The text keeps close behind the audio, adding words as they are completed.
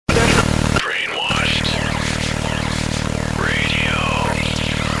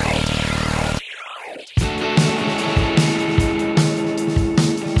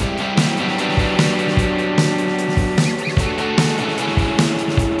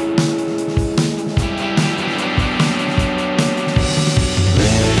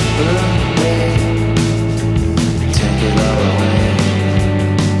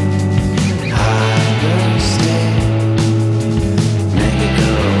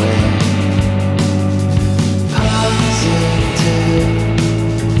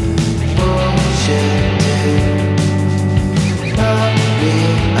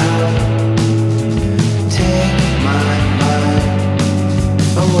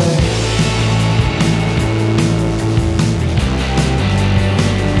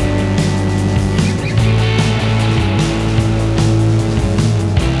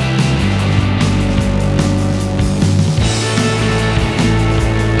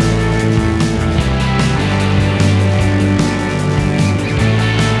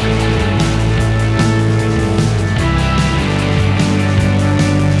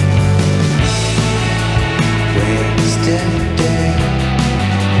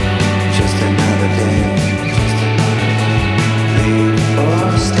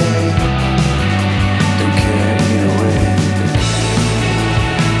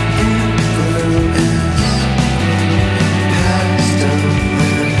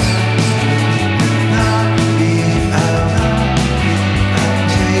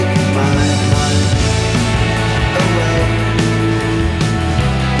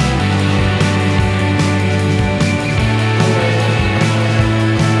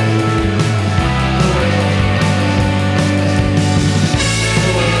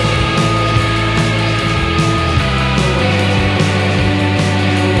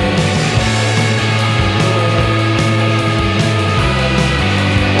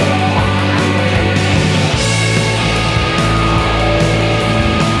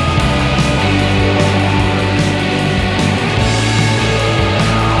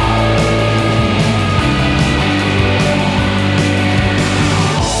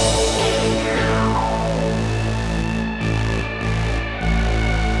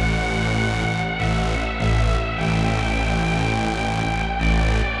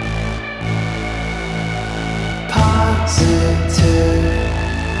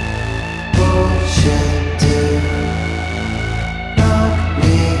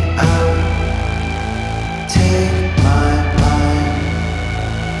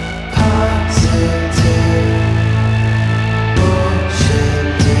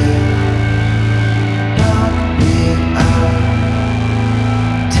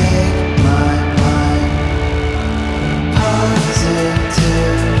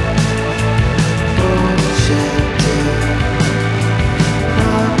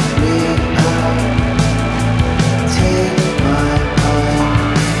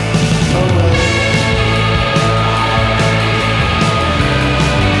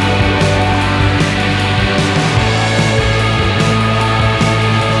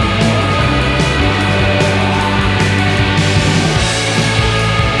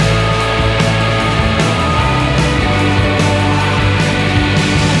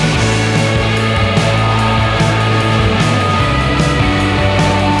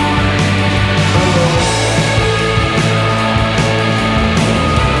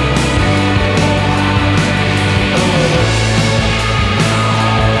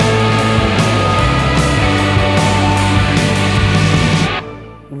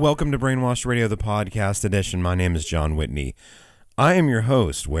welcome to Brainwashed Radio, the podcast edition. My name is John Whitney. I am your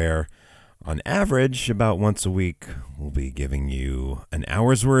host, where on average, about once a week, we'll be giving you an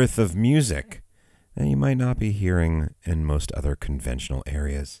hour's worth of music that you might not be hearing in most other conventional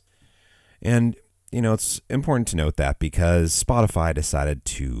areas. And, you know, it's important to note that because Spotify decided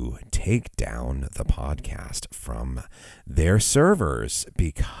to take down the podcast from their servers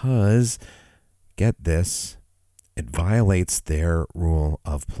because, get this, it violates their rule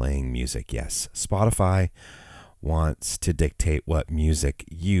of playing music. Yes, Spotify wants to dictate what music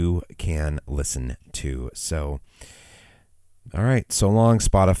you can listen to. So, all right, so long,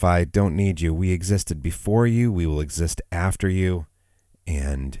 Spotify. Don't need you. We existed before you. We will exist after you.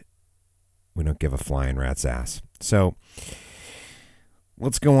 And we don't give a flying rat's ass. So,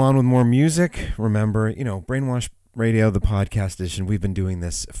 let's go on with more music. Remember, you know, Brainwashed Radio, the podcast edition. We've been doing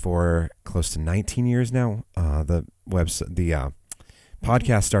this for close to 19 years now. The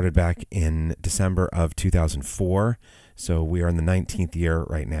podcast started back in December of 2004, so we are in the 19th year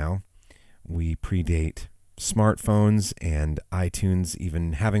right now. We predate smartphones and iTunes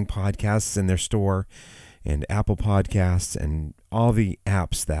even having podcasts in their store, and Apple Podcasts and all the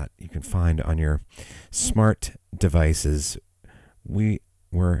apps that you can find on your smart devices. We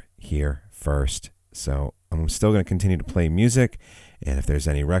were here first, so I'm still going to continue to play music, and if there's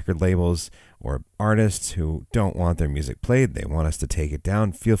any record labels or artists who don't want their music played, they want us to take it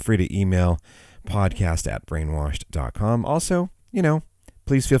down, feel free to email podcast@brainwashed.com. Also, you know,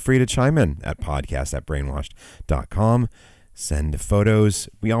 please feel free to chime in at podcast@brainwashed.com. Send photos.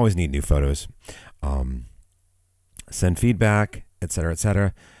 We always need new photos. Send feedback, etc.,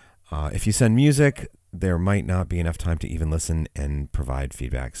 etc. If you send music, there might not be enough time to even listen and provide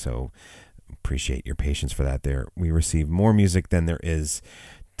feedback, so appreciate your patience for that. We receive more music than there is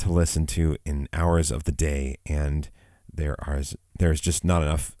to listen to in hours of the day, and there's just not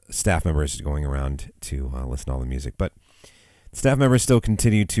enough staff members going around to listen to all the music. But staff members still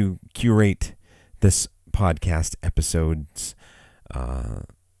continue to curate this podcast episodes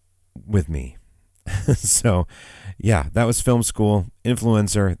with me. So, yeah, that was Film School,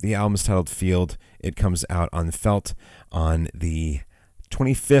 Influencer. The album's titled Field. It comes out on Felt on the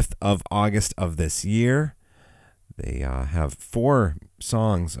 25th of August of this year. They have 4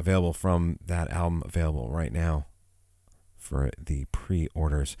 songs available from that album available right now for the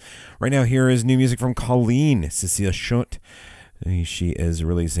pre-orders. Right now, here is new music from Colleen Cécile Schutt. She is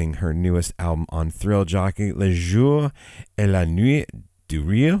releasing her newest album on Thrill Jockey, Le Jour et la Nuit du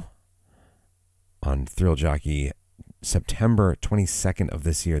Rire, on Thrill Jockey, September 22nd of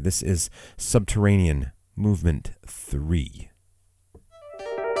this year. This is Subterranean Movement 3.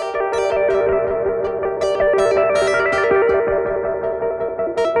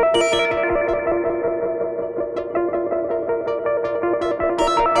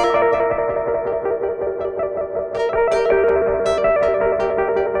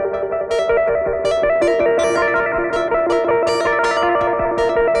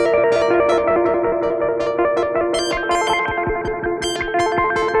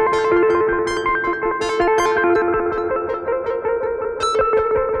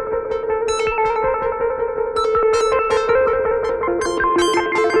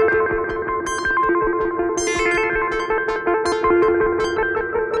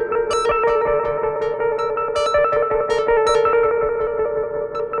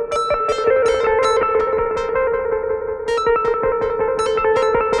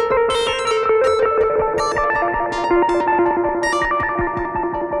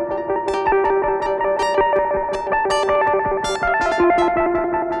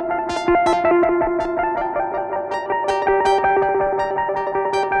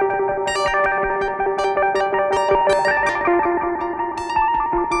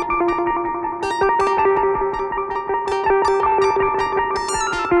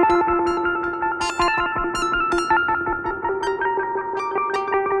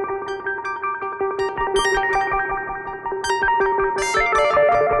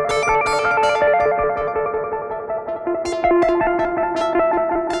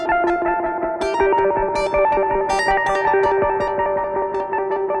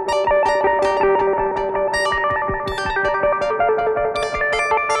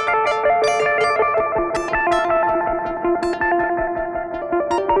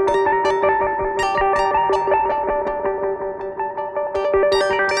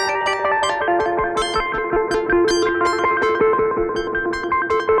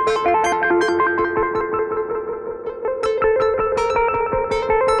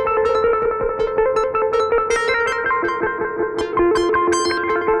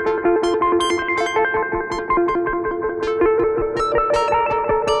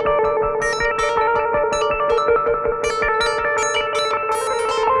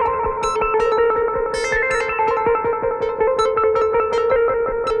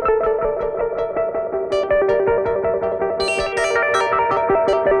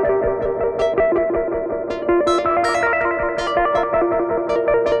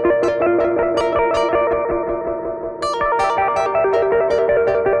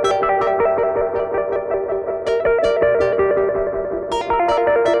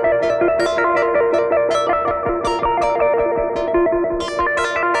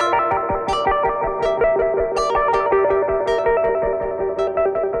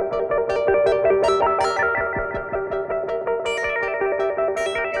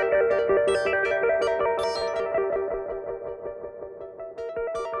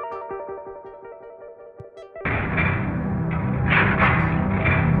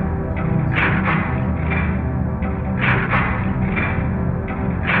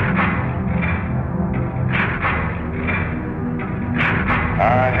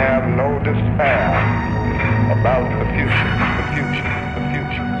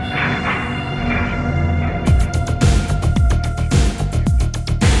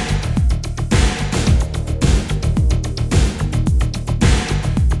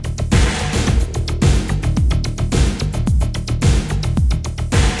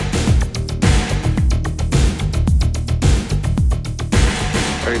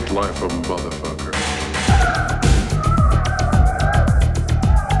 Ain't life a motherfucker?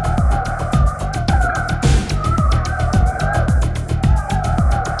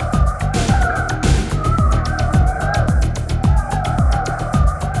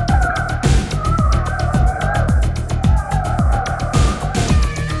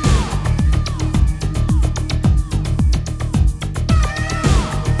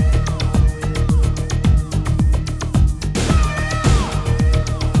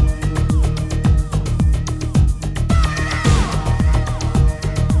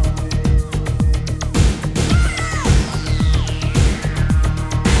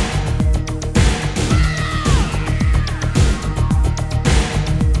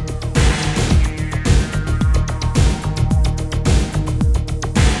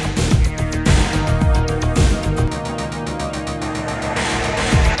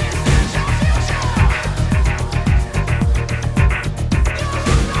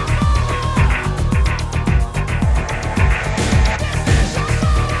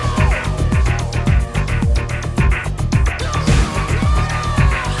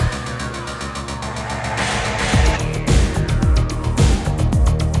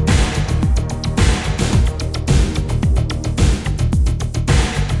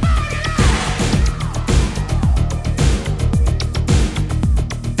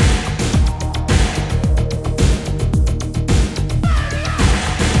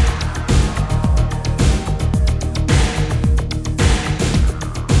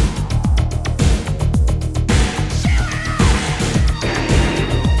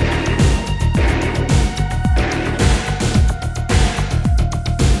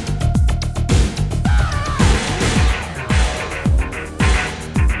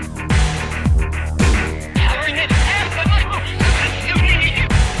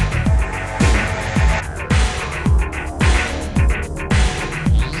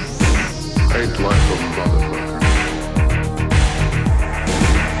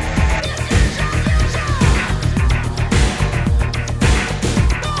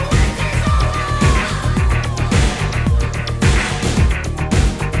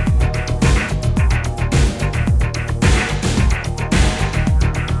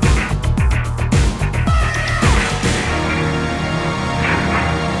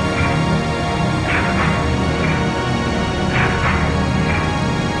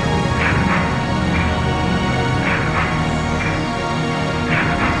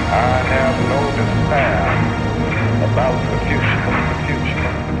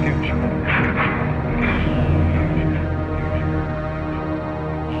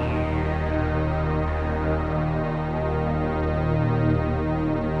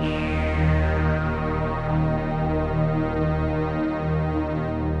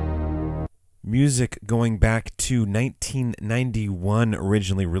 Music going back to 1991,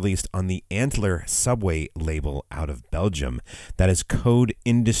 originally released on the Antler Subway label out of Belgium. That is Code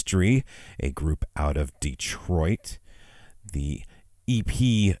Industry, a group out of Detroit. The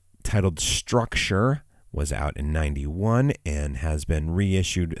EP titled Structure was out in 91 and has been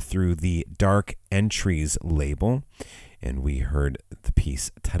reissued through the Dark Entries label. And we heard the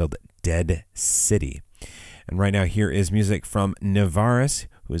piece titled Dead City. And right now here is music from Navaris,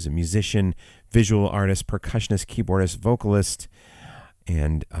 who is a musician, visual artist, percussionist, keyboardist, vocalist,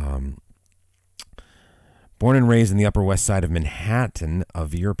 and born and raised in the Upper West Side of Manhattan,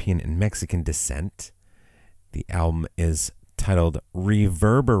 of European and Mexican descent. The album is titled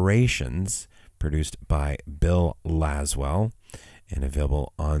Reverberations, produced by Bill Laswell, and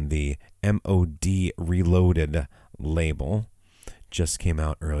available on the MOD Reloaded label. Just came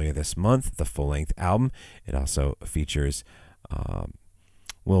out earlier this month, the full-length album. It also features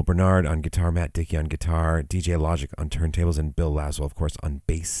Will Bernard on guitar, Matt Dickey on guitar, DJ Logic on turntables, and Bill Laswell, of course, on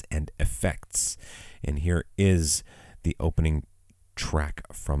bass and effects. And here is the opening track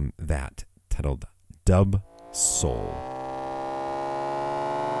from that, titled Dub Soul.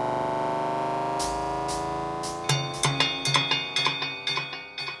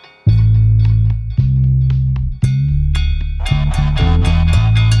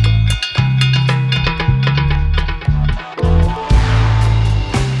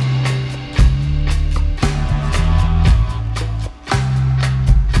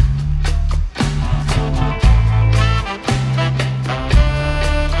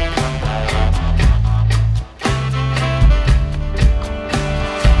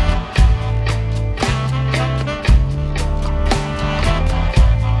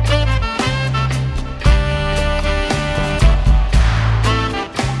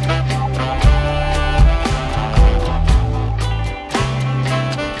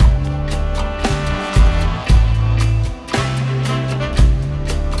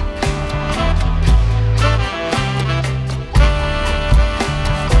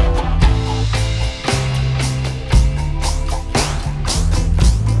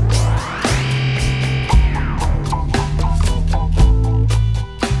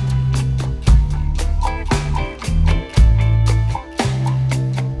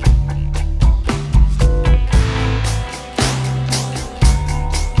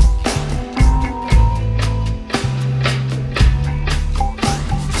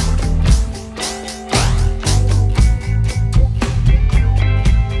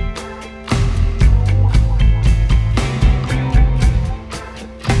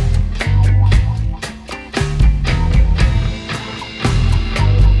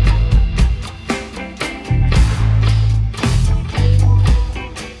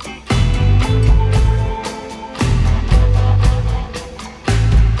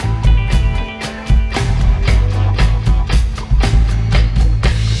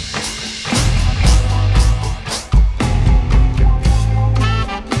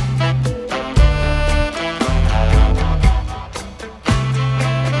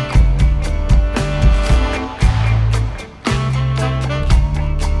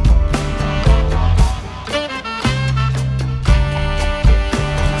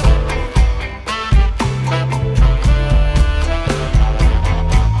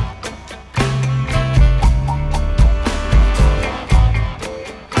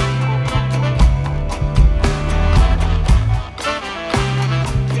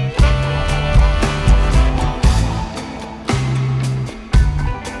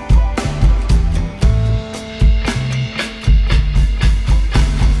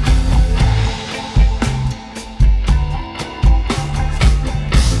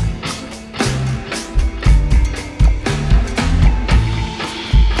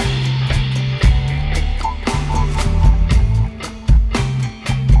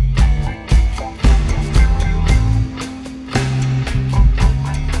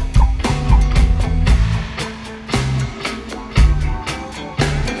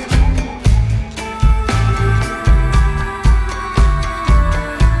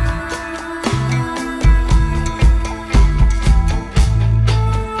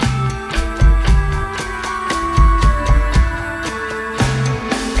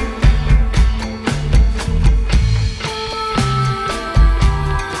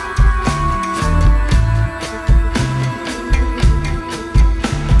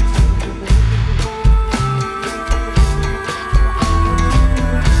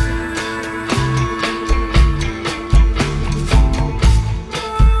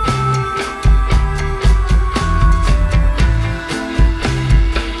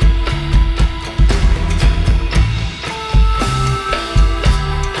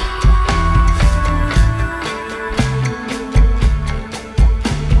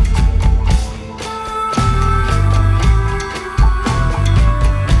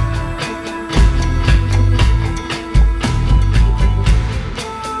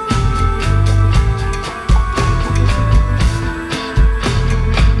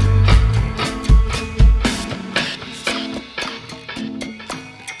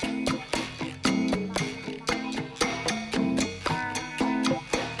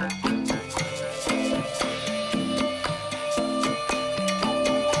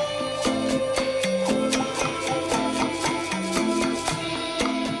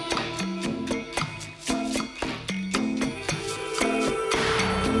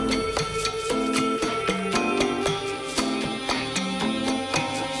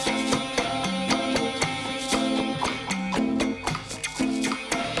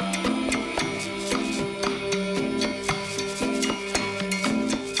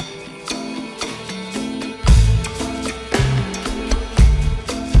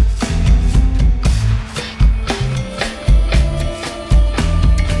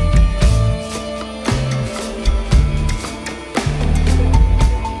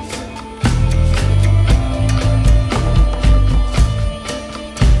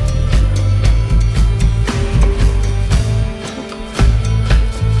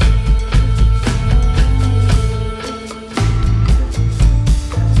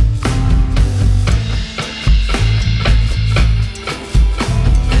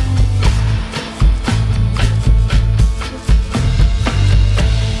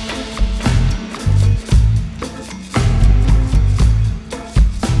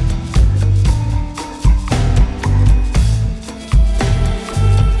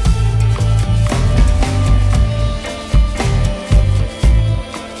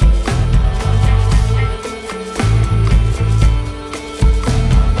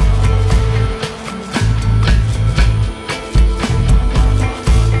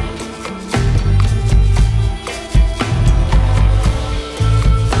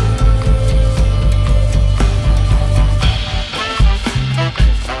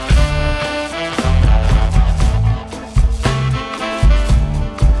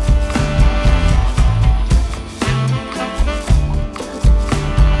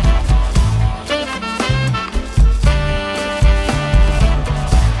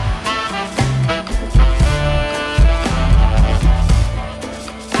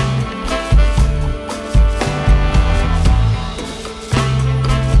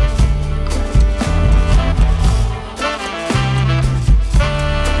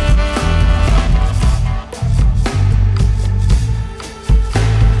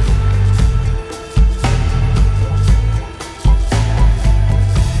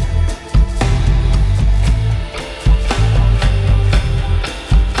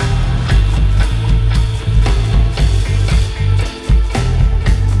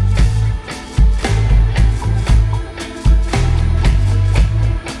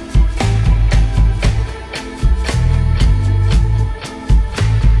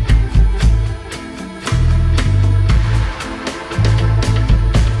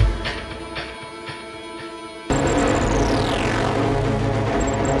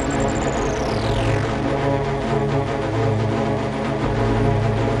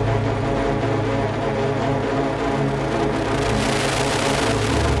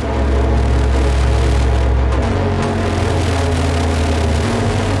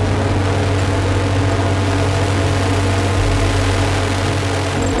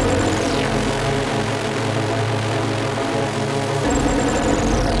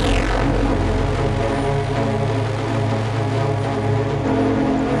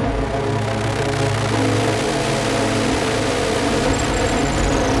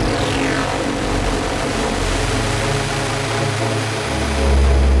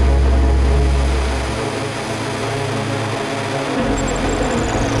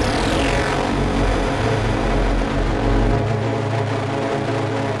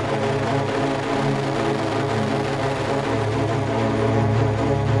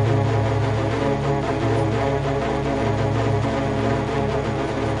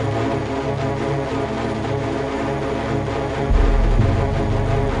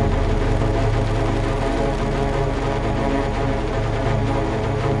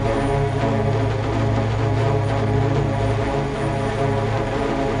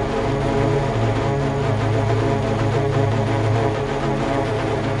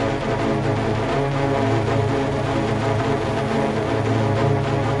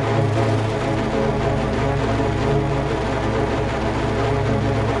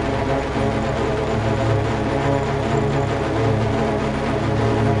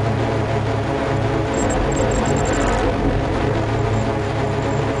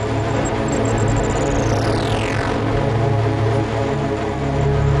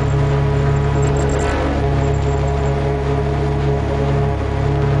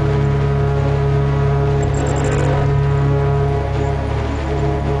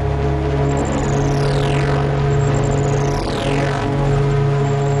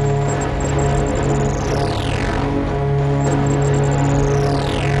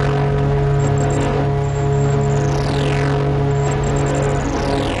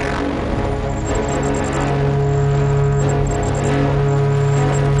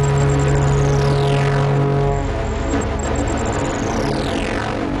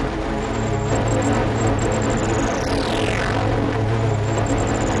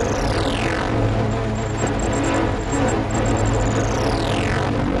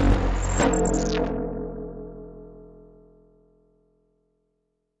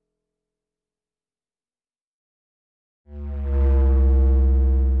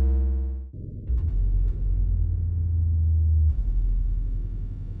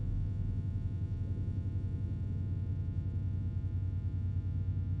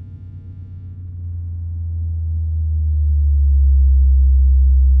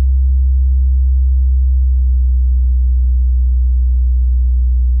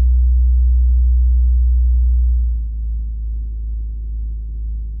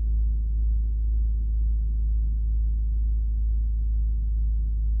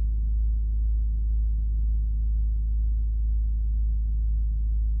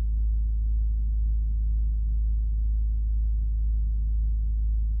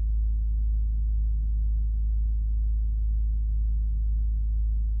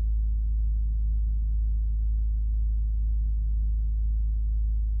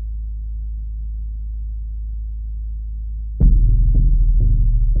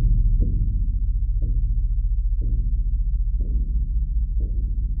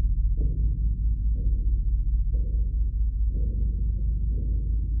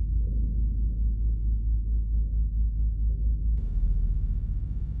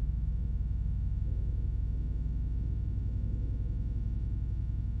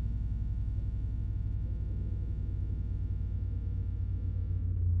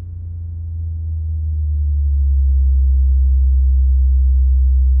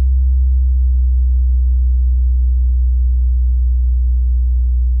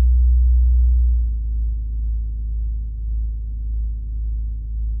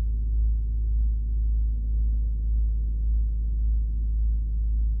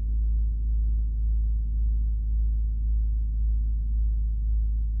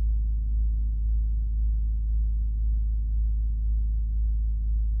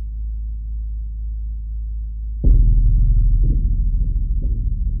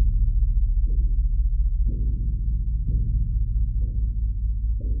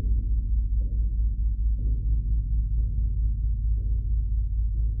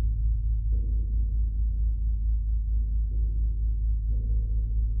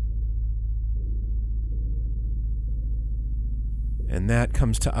 And that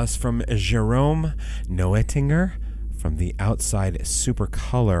comes to us from Jerome Noettinger from the Outside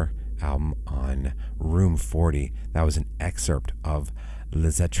Supercolor album on Room 40. That was an excerpt of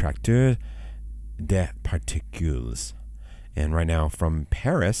Les Attracteurs des Particules. And right now from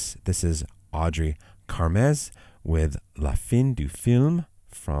Paris, this is Audrey Carmez with La Fin du Film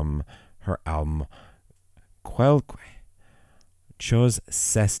from her album Quelque chose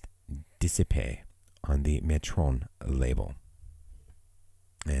s'est dissipé on the Metron label.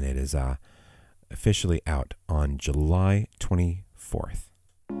 And it is officially out on July 24th.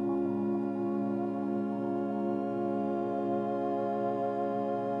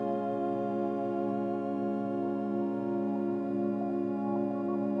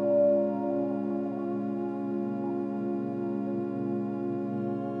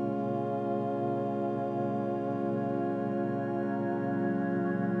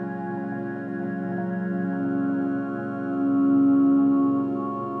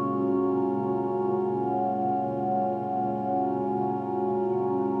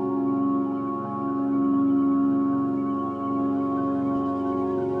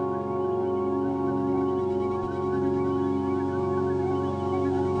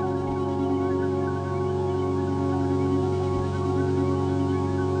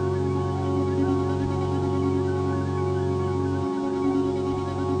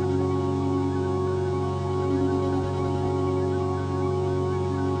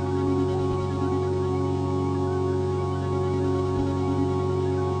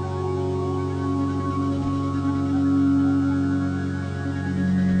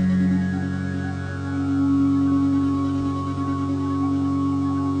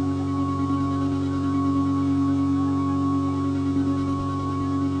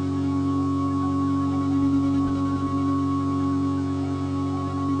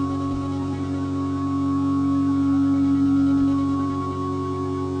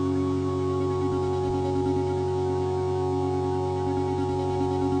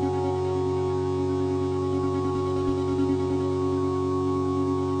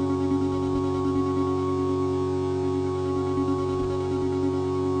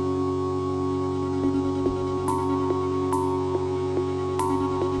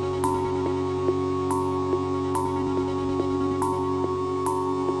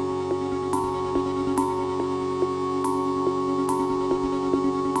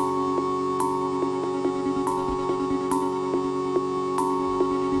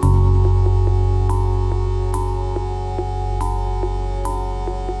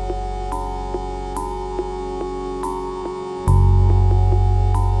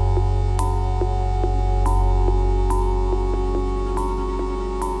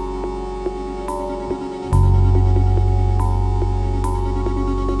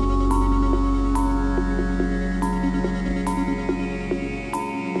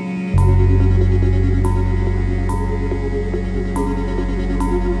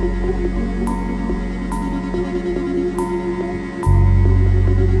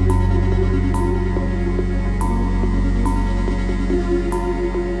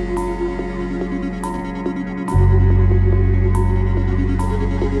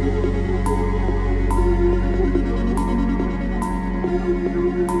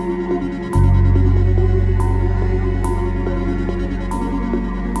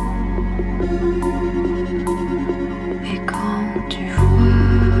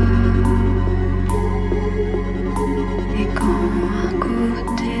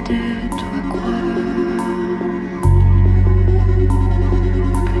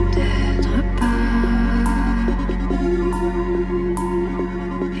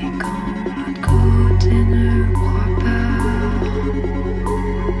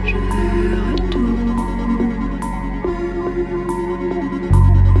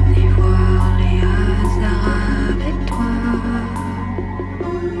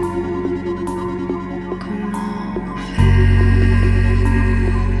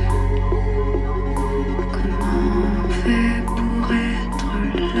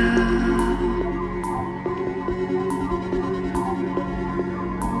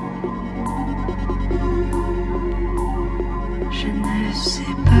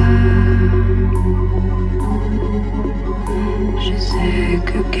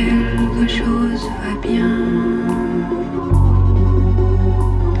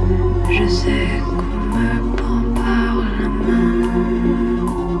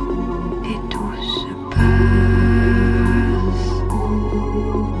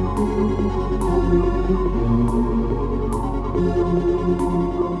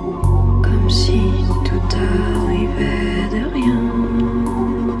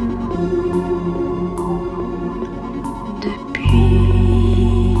 Depuis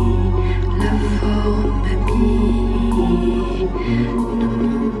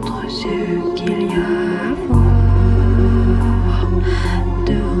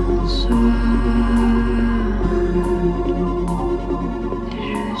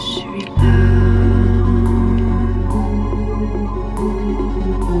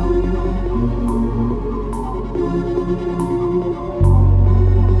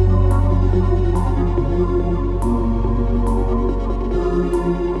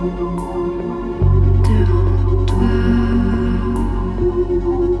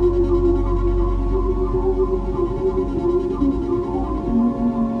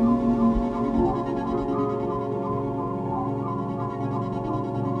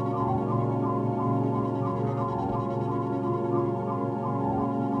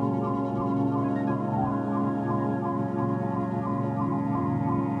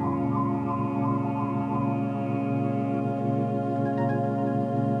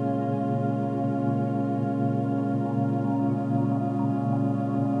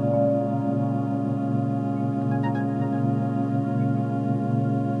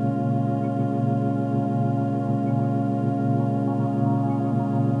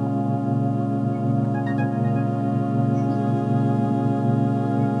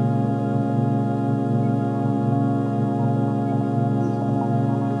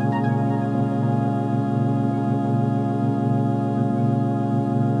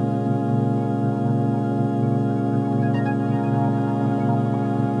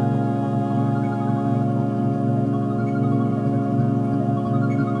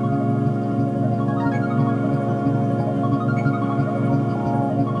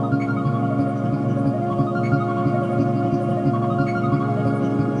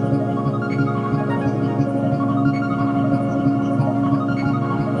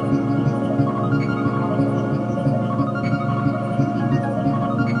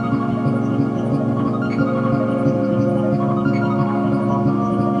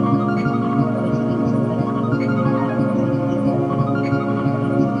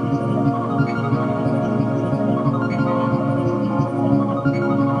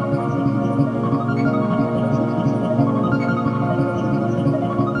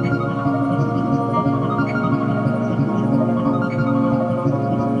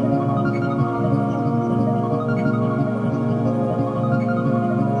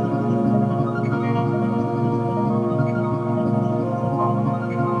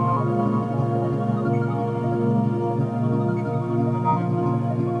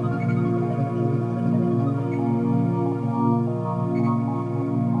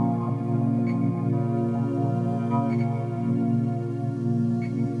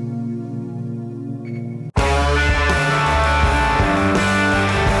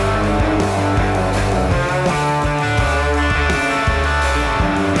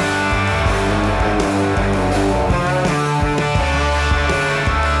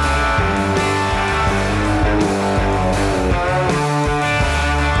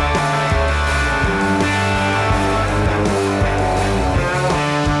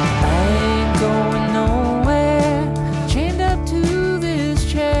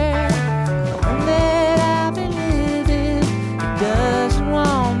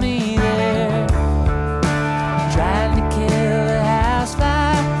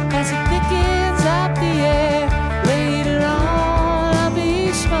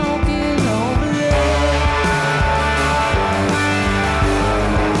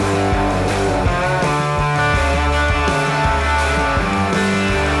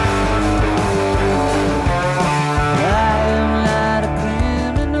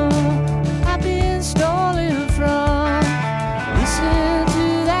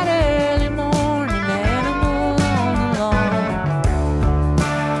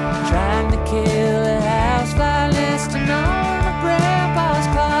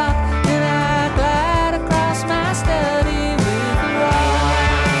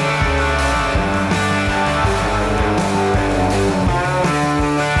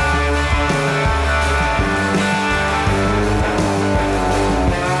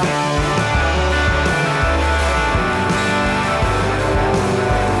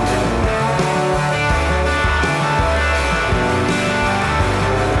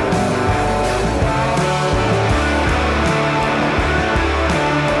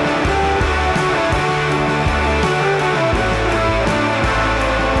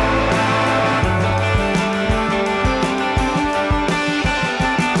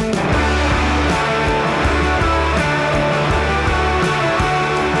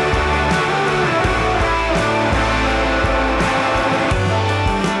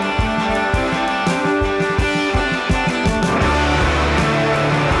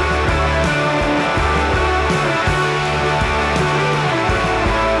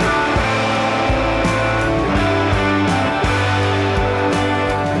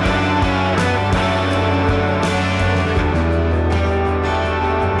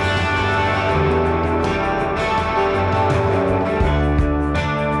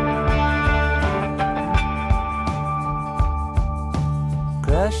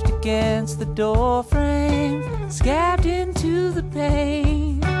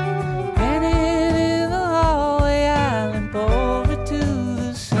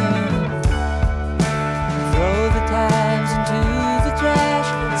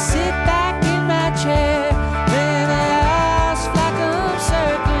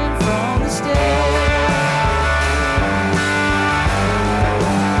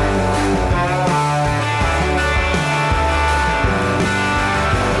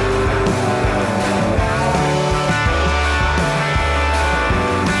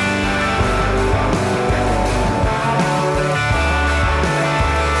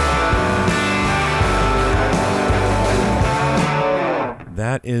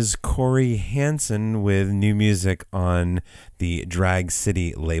that is Corey Hansen with new music on the Drag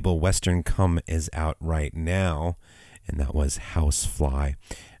City label. Western Come is out right now, and that was Housefly.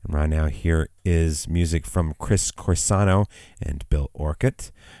 And right now here is music from Chris Corsano and Bill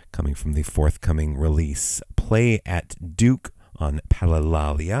Orcutt, coming from the forthcoming release Play at Duke on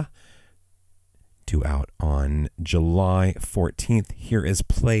Palalalia, due out on July 14th. Here is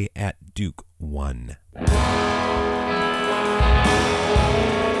Play at Duke 1. Yeah.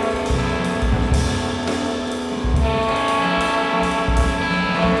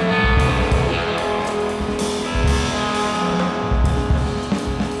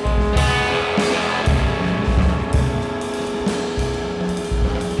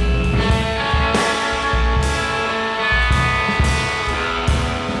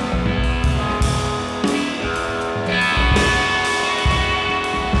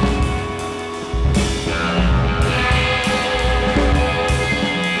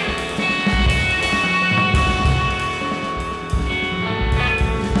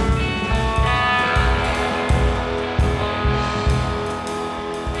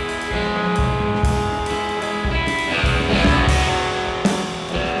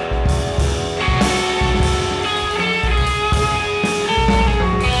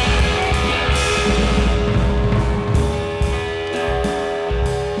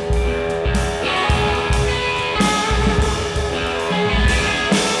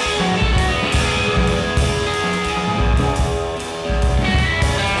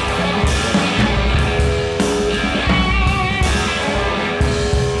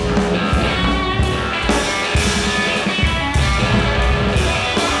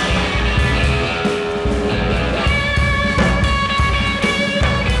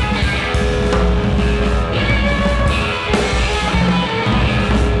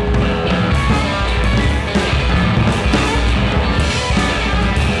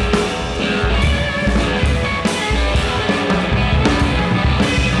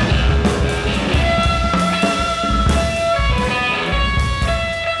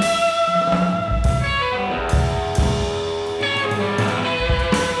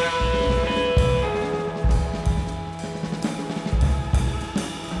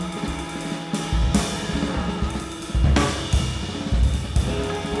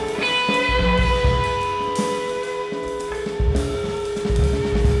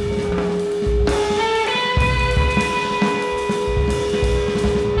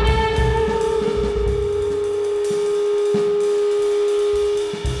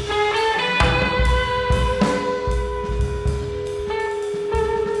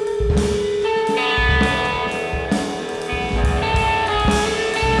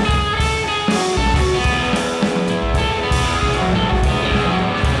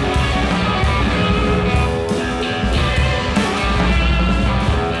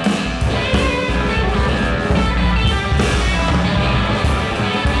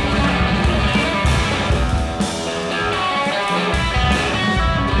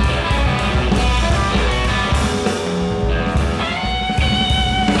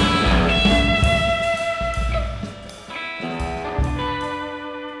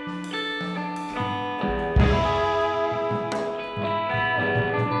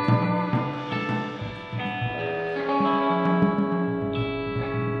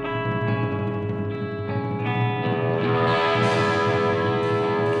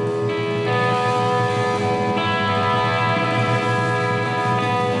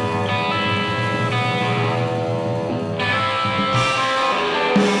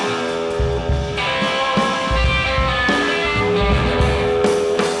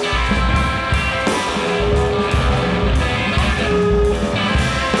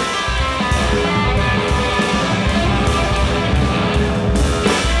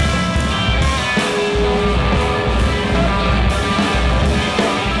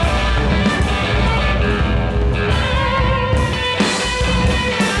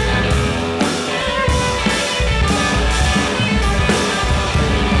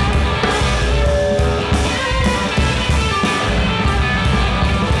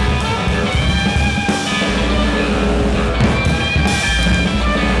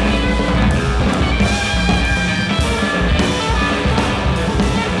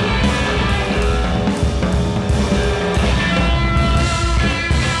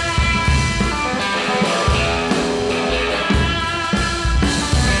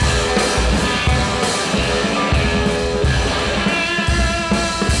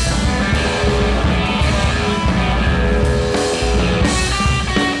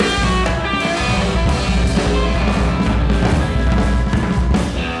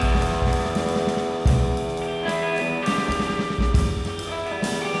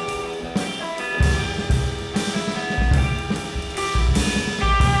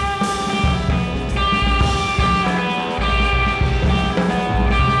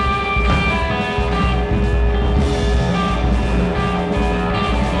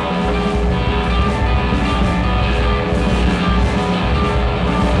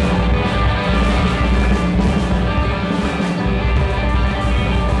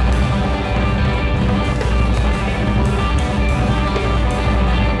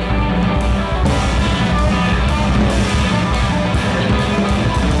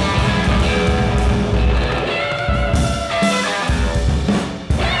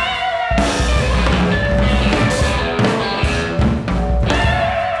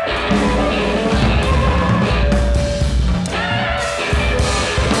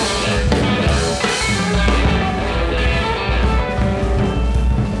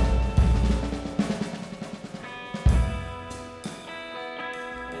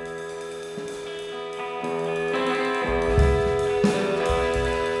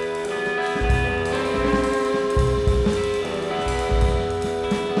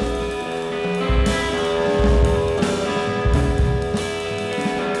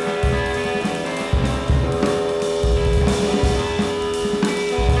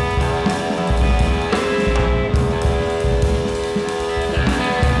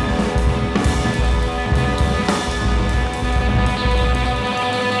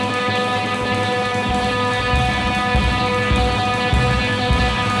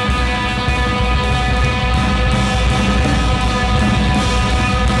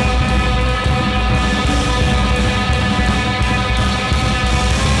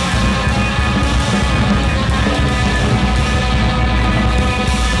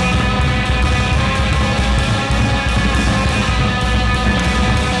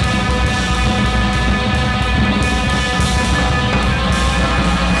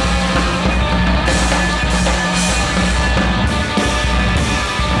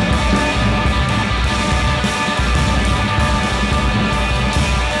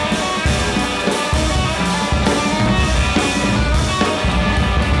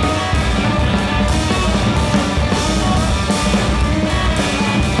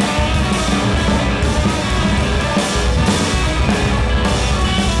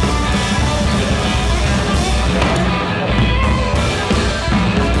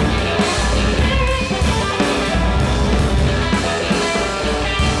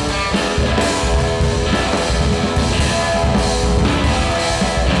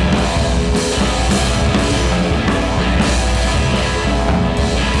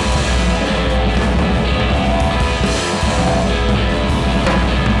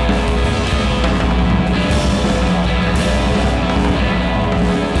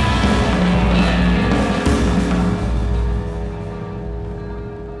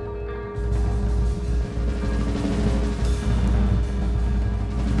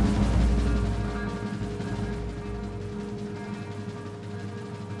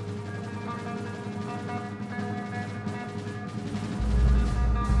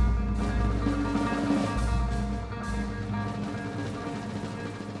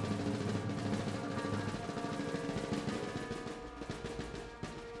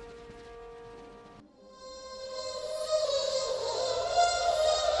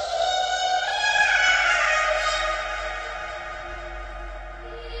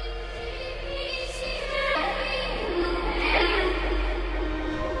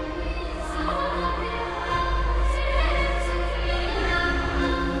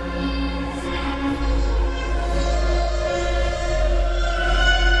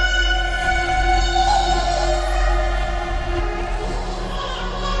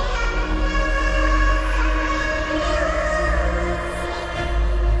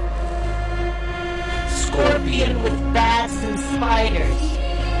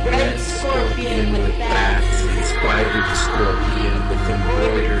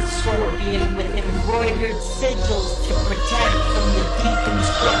 embroidered sigils to protect from the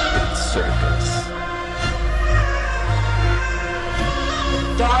deconstructed circus.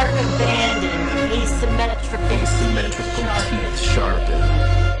 Dark abandoned, asymmetrical teeth sharpened.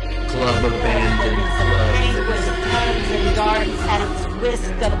 Club abandoned, club with pens and darts at its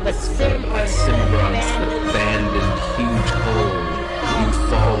whisk of a Cimbrus abandoned huge hole. You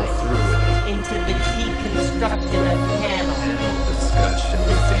fall through it into the deconstructed panel. Discussion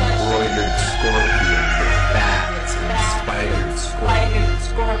with embroidered scorpion with bats and spidered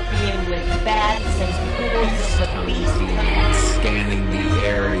scorpion with bats and pools of a beast scanning the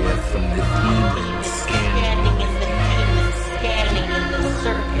area from the demons, scanning in the demons, scanning in the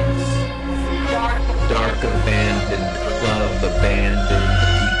circus. Dark abandoned, club abandoned,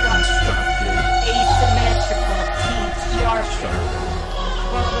 deconstructed, asymmetrical teeth sharpened.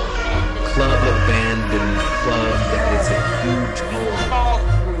 Club abandoned, club that is a huge hole. Fall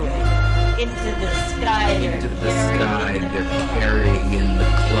through it into the sky. They're carrying in the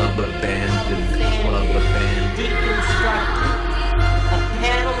club abandoned, deconstructed. A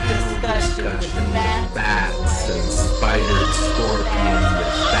panel discussion with bats and spidered scorpion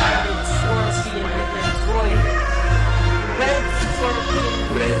with bats. Scorpion with embroidered.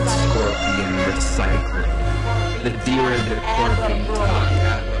 Red scorpion recycling. The deer and the corking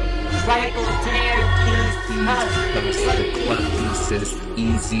talk. Cycle tear piece the clumpiest,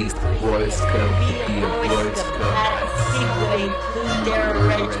 easiest Royska to be a Royska. Seaway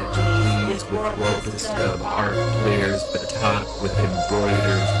please with Royska, heart players, batak with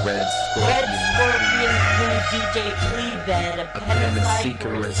embroiders, red scorpion, DJ Pleebed, a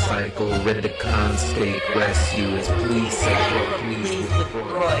Penseeker recycle, Redicon steak rescue is please cycle, please with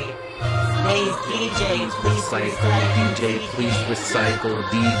Roy. Hey DJ, please recycle. DJ, please recycle.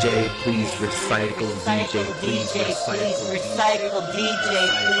 DJ, please recycle. DJ, please recycle. DJ,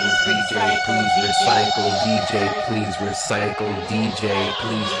 please recycle. DJ, please recycle. DJ,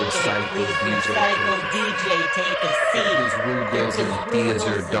 please recycle. DJ, take a seat. Rugos and Dias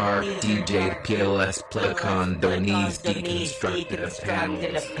are dark. DJ, PLS, Plecon, Donese, deconstructed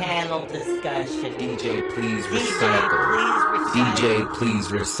a panel discussion. DJ, please recycle. DJ, please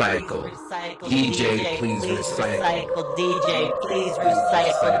recycle. DJ, please recycle. DJ, please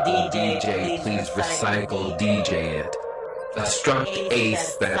recycle. DJ, please recycle. DJ it. A struck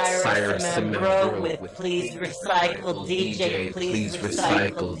ace that Cyrus Simon with please recycle. DJ, please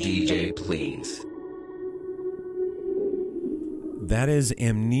recycle. DJ, please. That is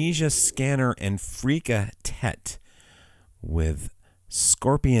Amnesia Scanner and Freaka Tet with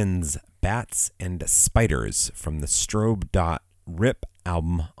Scorpions, Bats, and Spiders from the Strobe Dot Rip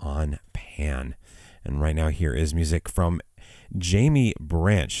album on Pan. And right now here is music from Jamie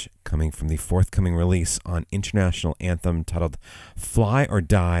Branch coming from the forthcoming release on International Anthem titled Fly or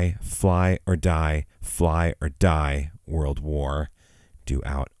Die, Fly or Die, Fly or Die, World War, due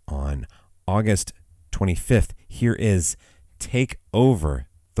out on August 25th. Here is Take Over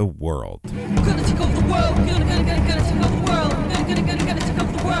the World. Gonna take over the world, gonna take over the world, gonna take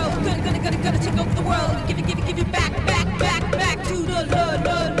over the world, gonna take over the world, give it back to the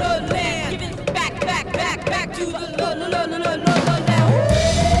land, give it back to the land.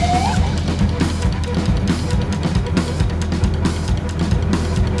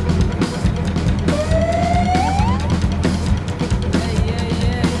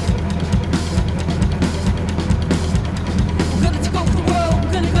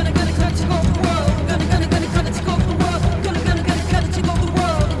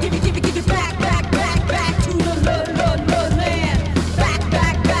 Back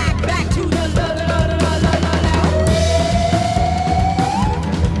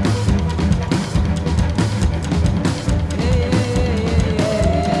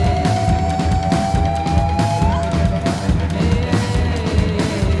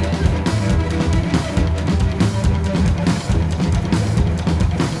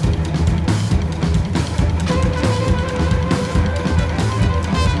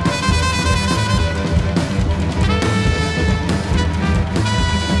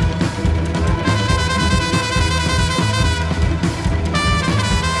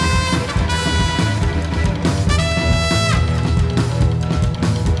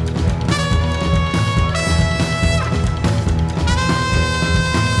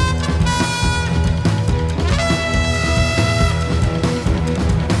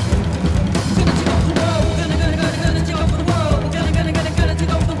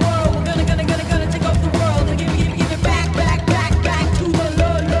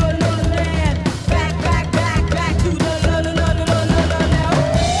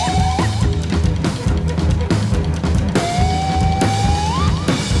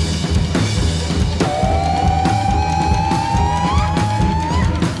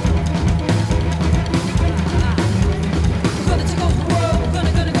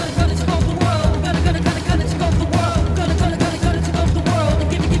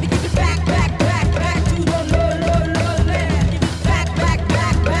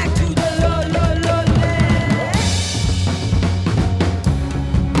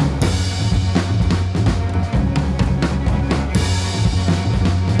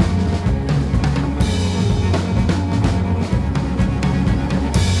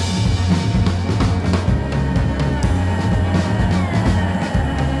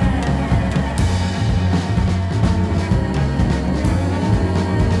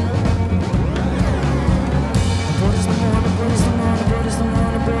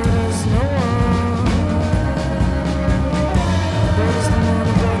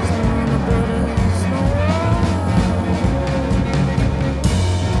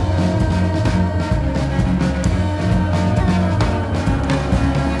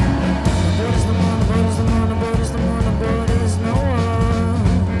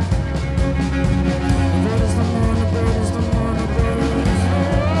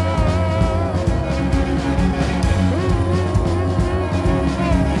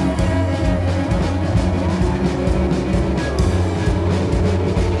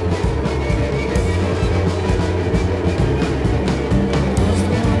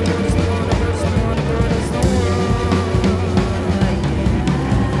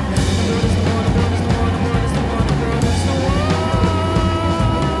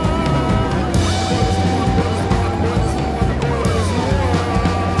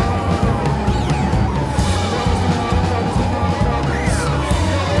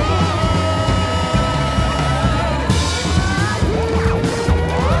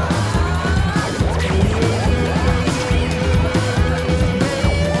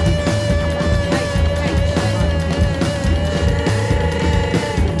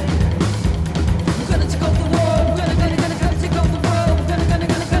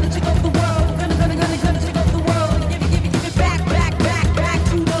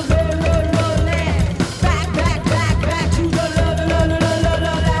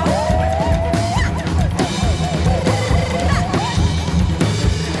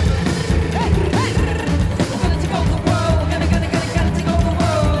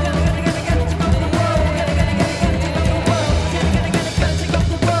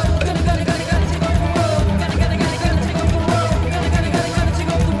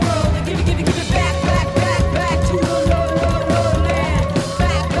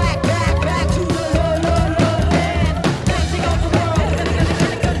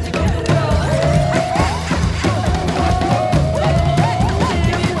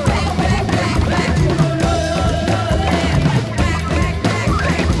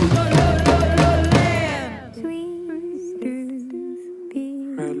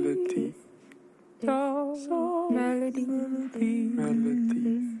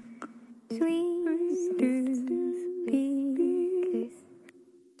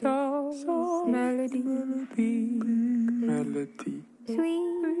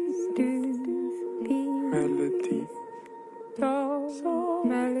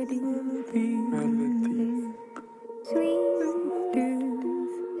melody, sweet melody,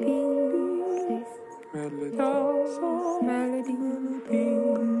 your melody.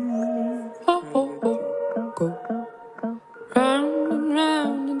 Oh, oh, oh, go round and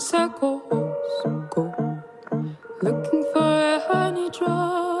round in circles, go looking for a honey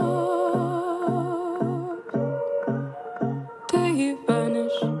drop. Till you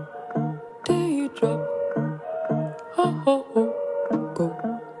vanish, till you drop. Oh, oh, oh, go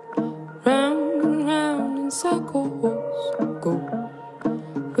round and round in circles, go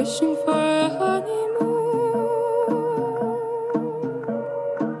wishing for a honeymoon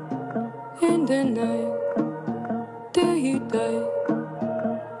in the night till you die.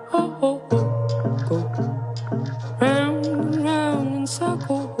 Oh, oh, oh, go round and round in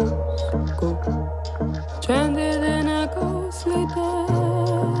circles, go stranded in a ghostly dance,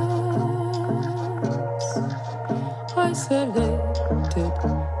 isolated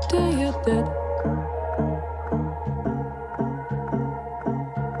till you're dead.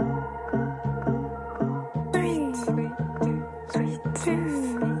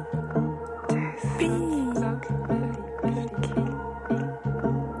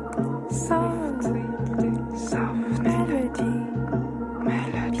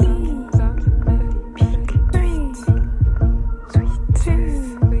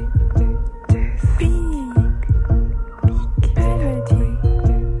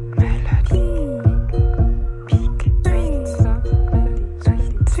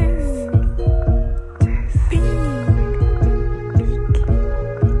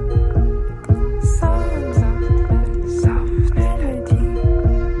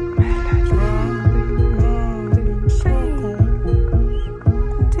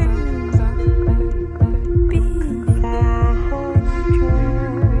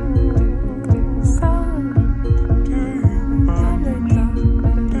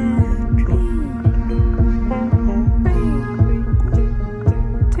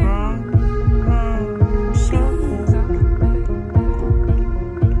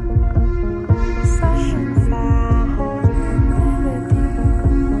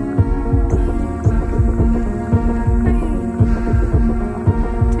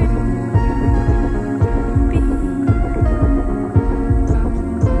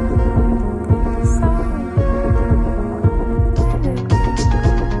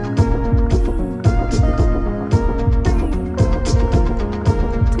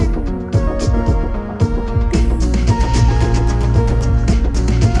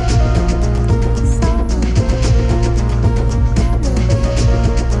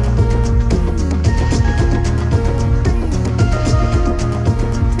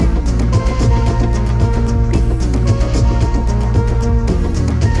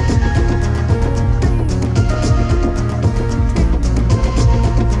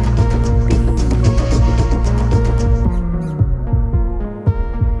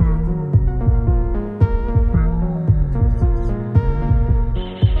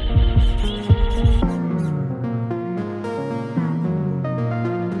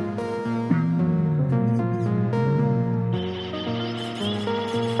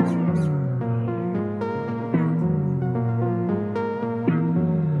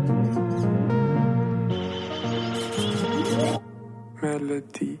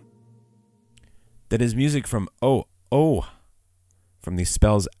 Melody. That is music from from the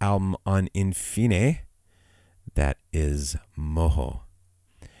Spells album on Infine. That is Moho.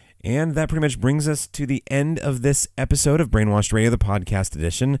 And that pretty much brings us to the end of this episode of Brainwashed Radio, the podcast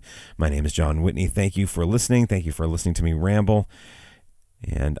edition. My name is John Whitney. Thank you for listening. Thank you for listening to me ramble.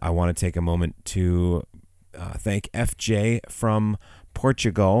 And I want to take a moment to thank FJ from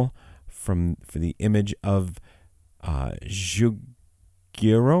Portugal for the image of Jugueiros.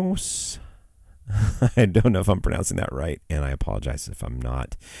 I don't know if I'm pronouncing that right, and I apologize if I'm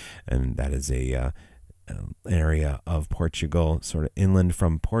not. And that is an area of Portugal, sort of inland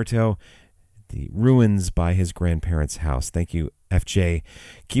from Porto, the ruins by his grandparents' house. Thank you, FJ.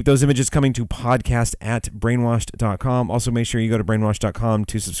 Keep those images coming to podcast@brainwashed.com. Also, make sure you go to brainwashed.com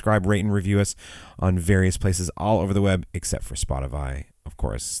to subscribe, rate, and review us on various places all over the web, except for Spotify. Of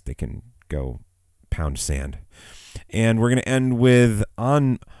course, they can go pound sand. And we're going to end with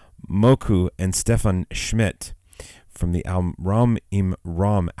On Moku and Stefan Schmidt from the album Rom Im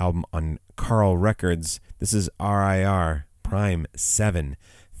Rom album on Carl Records. This is RIR Prime 7.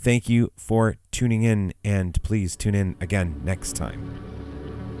 Thank you for tuning in, and please tune in again next time.